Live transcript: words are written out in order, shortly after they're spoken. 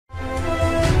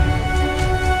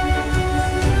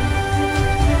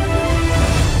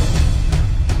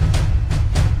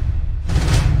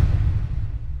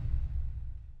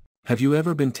Have you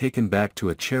ever been taken back to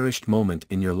a cherished moment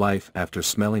in your life after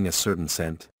smelling a certain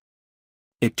scent?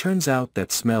 It turns out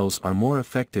that smells are more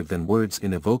effective than words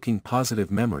in evoking positive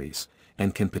memories,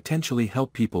 and can potentially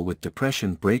help people with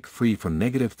depression break free from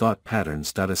negative thought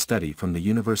patterns. A study from the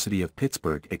University of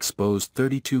Pittsburgh exposed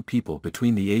 32 people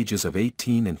between the ages of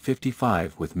 18 and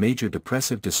 55 with major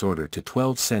depressive disorder to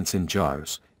 12 scents in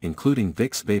jars, including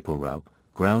Vicks VapoRub,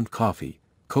 ground coffee,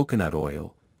 coconut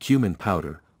oil, cumin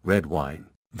powder, red wine,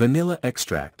 vanilla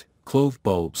extract, clove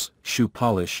bulbs, shoe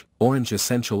polish, orange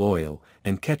essential oil,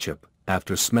 and ketchup,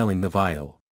 after smelling the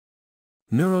vial.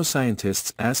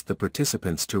 Neuroscientists asked the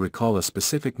participants to recall a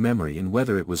specific memory and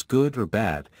whether it was good or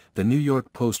bad. The New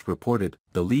York Post reported.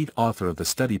 The lead author of the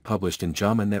study, published in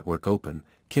JAMA Network Open,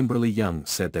 Kimberly Young,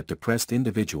 said that depressed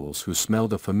individuals who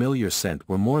smelled a familiar scent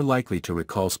were more likely to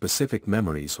recall specific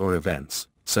memories or events,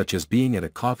 such as being at a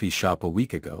coffee shop a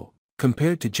week ago,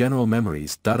 compared to general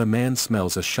memories. A man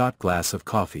smells a shot glass of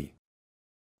coffee.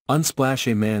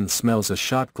 Unsplash. A man smells a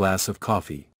shot glass of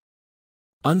coffee.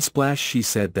 Unsplash. She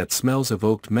said that smells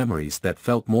evoked memories that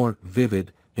felt more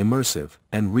vivid, immersive,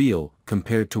 and real,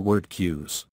 compared to word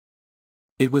cues.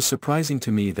 It was surprising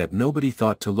to me that nobody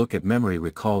thought to look at memory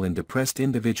recall in depressed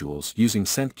individuals using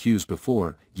scent cues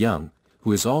before. Young,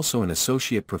 who is also an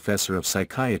associate professor of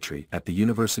psychiatry at the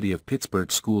University of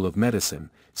Pittsburgh School of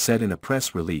Medicine, said in a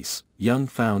press release. Young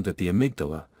found that the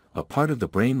amygdala, a part of the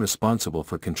brain responsible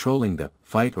for controlling the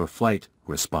fight or flight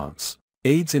response,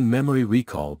 aids in memory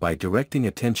recall by directing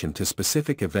attention to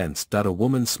specific events. A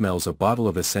woman smells a bottle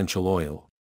of essential oil.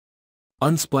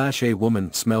 Unsplash. A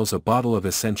woman smells a bottle of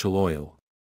essential oil.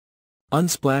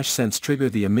 Unsplash. Scents trigger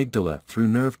the amygdala through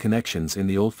nerve connections in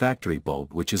the olfactory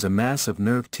bulb, which is a mass of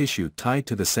nerve tissue tied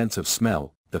to the sense of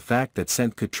smell. The fact that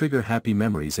scent could trigger happy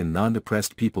memories in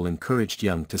non-depressed people encouraged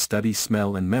Young to study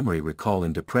smell and memory recall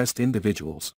in depressed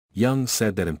individuals. Young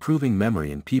said that improving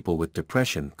memory in people with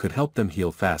depression could help them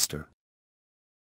heal faster.